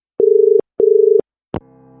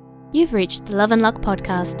You've reached the Love and Luck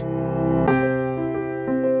podcast.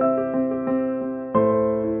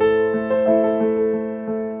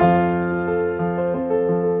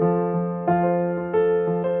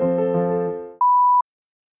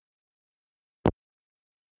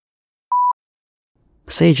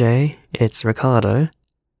 CJ, it's Ricardo.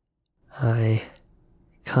 I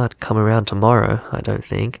can't come around tomorrow, I don't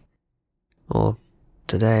think. Or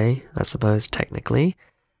today, I suppose, technically.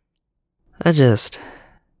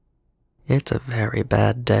 It's a very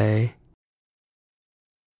bad day.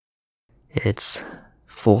 It's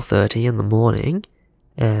 4:30 in the morning,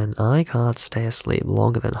 and I can't stay asleep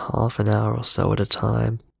longer than half an hour or so at a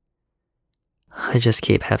time. I just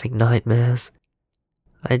keep having nightmares.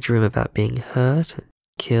 I dream about being hurt and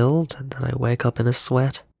killed, and then I wake up in a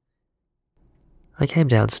sweat. I came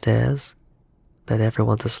downstairs, but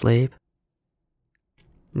everyone's asleep.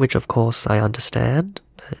 Which of course I understand,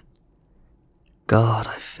 but God,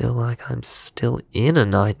 I feel like I'm still in a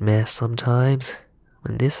nightmare sometimes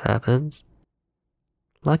when this happens.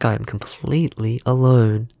 Like I am completely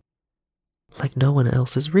alone. Like no one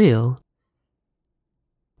else is real.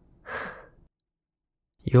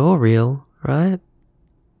 You're real, right?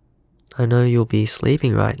 I know you'll be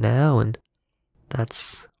sleeping right now, and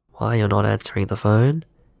that's why you're not answering the phone.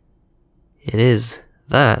 It is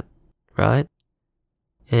that, right?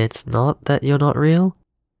 It's not that you're not real?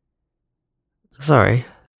 Sorry.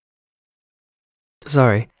 It's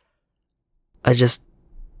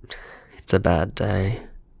a bad day.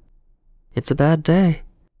 It's a bad day.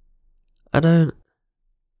 I don't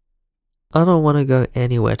want to go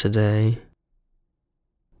anywhere today.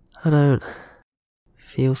 I don't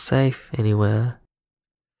feel safe anywhere.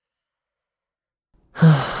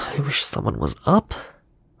 I wish someone was up.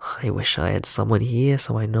 I wish I had someone here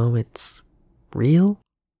so I know it's real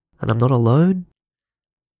and I'm not alone.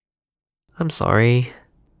 I'm sorry.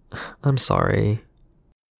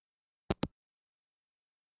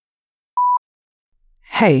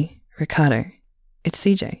 Hey, Ricardo. It's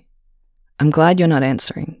CJ. I'm glad you're not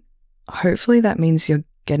answering. Hopefully that means you're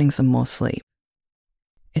getting some more sleep.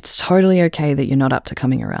 It's totally okay that you're not up to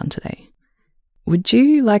coming around today. Would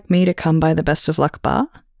you like me to come by the Best of Luck bar?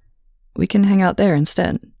 We can hang out there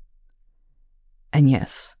instead. And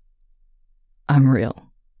yes, I'm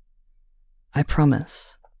real. I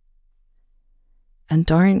promise. And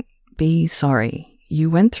don't be sorry. You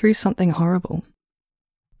went through something horrible.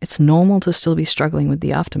 It's normal to still be struggling with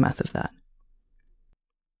the aftermath of that.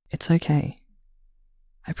 It's okay.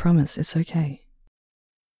 I promise it's okay.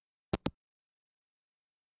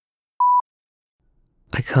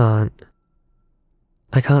 I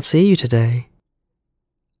can't see you today.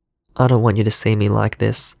 I don't want you to see me like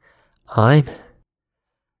this. I'm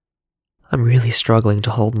really struggling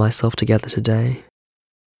to hold myself together today.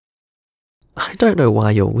 I don't know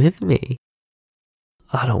why you're with me.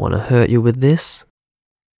 I don't want to hurt you with this.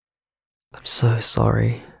 I'm so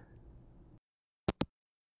sorry.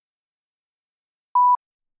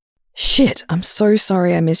 Shit, I'm so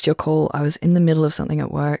sorry I missed your call. I was in the middle of something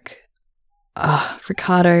at work.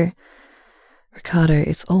 Ricardo,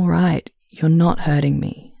 it's all right. You're not hurting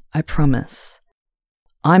me. I promise.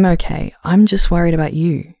 I'm okay. I'm just worried about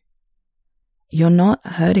you. You're not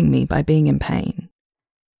hurting me by being in pain.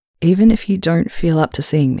 Even if you don't feel up to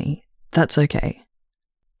seeing me, that's okay.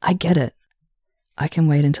 I get it. I can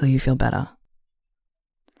wait until you feel better.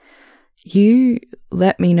 You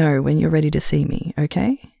let me know when you're ready to see me,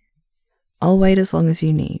 okay? I'll wait as long as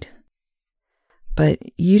you need. But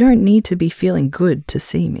you don't need to be feeling good to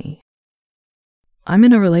see me. I'm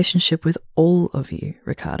in a relationship with all of you,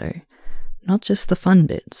 Ricardo, not just the fun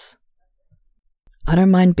bits. I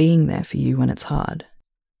don't mind being there for you when it's hard.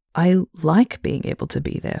 I like being able to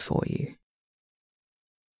be there for you.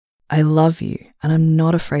 I love you, and I'm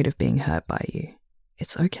not afraid of being hurt by you.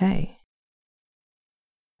 It's okay.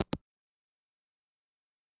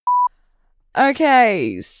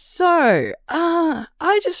 Okay, so,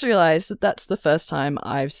 I just realized that that's the first time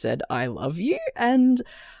I've said I love you, and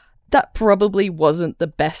that probably wasn't the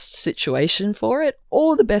best situation for it,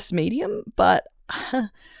 or the best medium, but,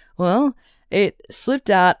 well, it slipped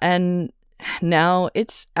out and now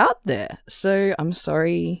it's out there. So I'm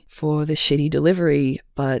sorry for the shitty delivery,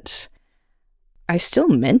 but I still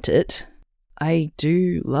meant it. I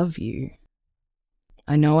do love you.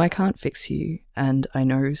 I know I can't fix you, and I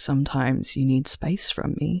know sometimes you need space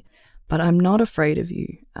from me, but I'm not afraid of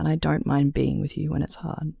you, and I don't mind being with you when it's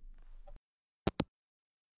hard.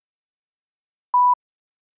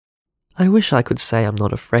 I wish I could say I'm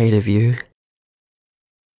not afraid of you.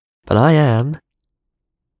 But I am.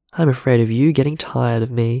 I'm afraid of you getting tired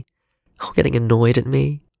of me, or getting annoyed at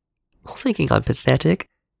me, or thinking I'm pathetic.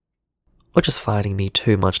 or just finding me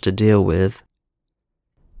too much to deal with.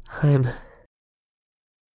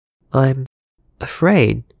 I'm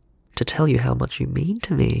afraid to tell you how much you mean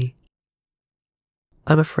to me.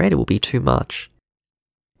 I'm afraid it will be too much,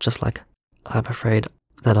 just like I'm afraid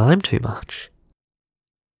that I'm too much.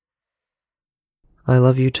 I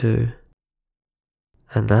love you too,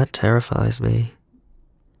 and that terrifies me,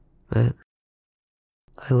 but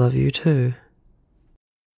I love you too.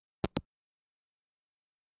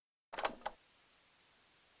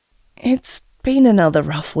 It's been another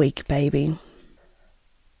rough week, baby.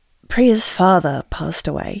 Priya's father passed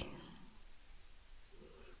away.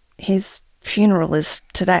 His funeral is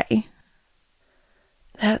today.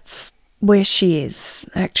 That's where she is,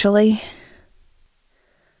 actually.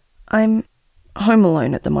 I'm home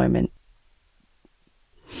alone at the moment.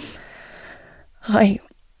 I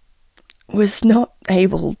was not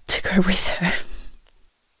able to go with her.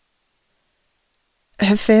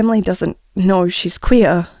 Her family doesn't know she's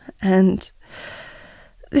queer, and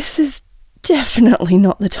this is definitely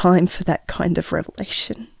not the time for that kind of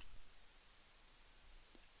revelation.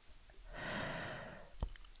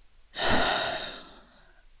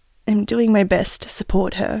 I'm doing my best to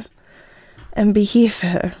support her and be here for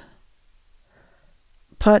her.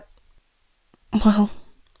 But, well,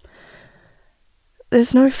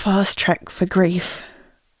 there's no fast track for grief.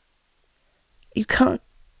 You can't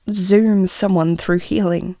zoom someone through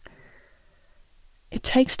healing. It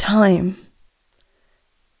takes time.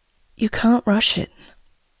 You can't rush it.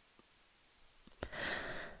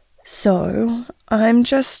 So, I'm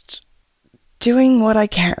just doing what I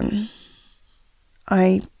can.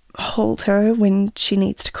 I hold her when she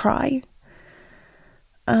needs to cry.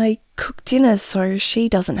 I cook dinner so she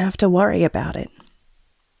doesn't have to worry about it.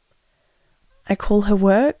 I call her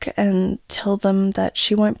work and tell them that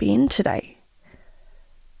she won't be in today.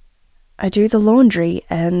 I do the laundry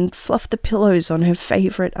and fluff the pillows on her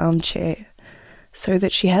favourite armchair so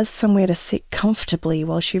that she has somewhere to sit comfortably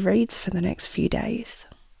while she reads for the next few days.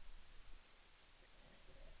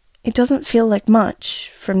 It doesn't feel like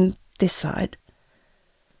much from this side,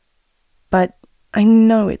 but I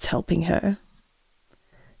know it's helping her,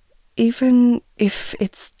 even if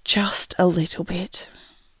it's just a little bit.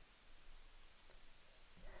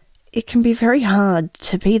 It can be very hard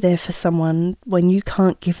to be there for someone when you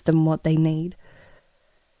can't give them what they need.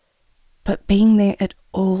 But being there at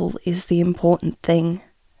all is the important thing.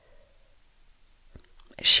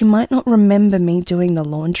 She might not remember me doing the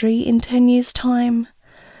laundry in 10 years' time,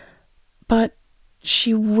 but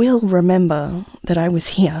she will remember that I was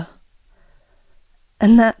here.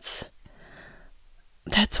 And that's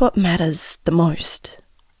what matters the most.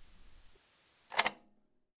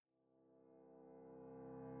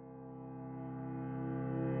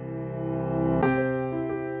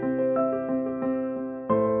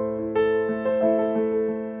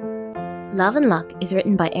 Love and Luck is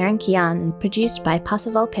written by Erin Kian and produced by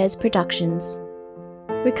Pasaval Pez Productions.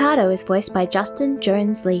 Ricardo is voiced by Justin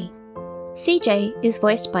Jones-Lee. CJ is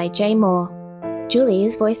voiced by Jay Moore. Julie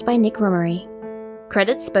is voiced by Nick Romery.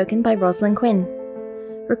 Credits spoken by Rosalind Quinn.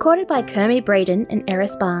 Recorded by Kermie Braden and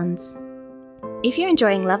Eris Barnes. If you're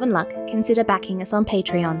enjoying Love and Luck, consider backing us on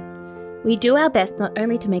Patreon. We do our best not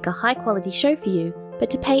only to make a high-quality show for you, but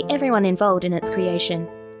to pay everyone involved in its creation.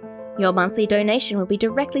 Your monthly donation will be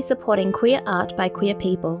directly supporting queer art by queer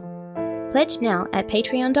people. Pledge now at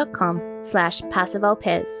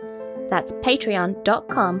patreon.com/PasavalPez. That's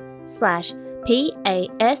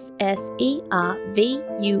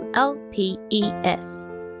patreon.com/PASSERVULPES.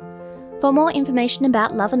 For more information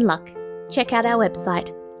about Love and Luck, check out our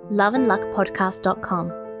website,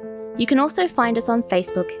 loveandluckpodcast.com. You can also find us on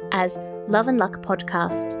Facebook as Love and Luck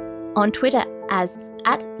Podcast, on Twitter as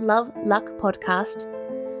 @LoveLuckPodcast,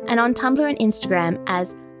 and on Tumblr and Instagram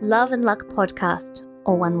as Love and Luck Podcast,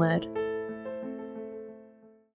 or one word.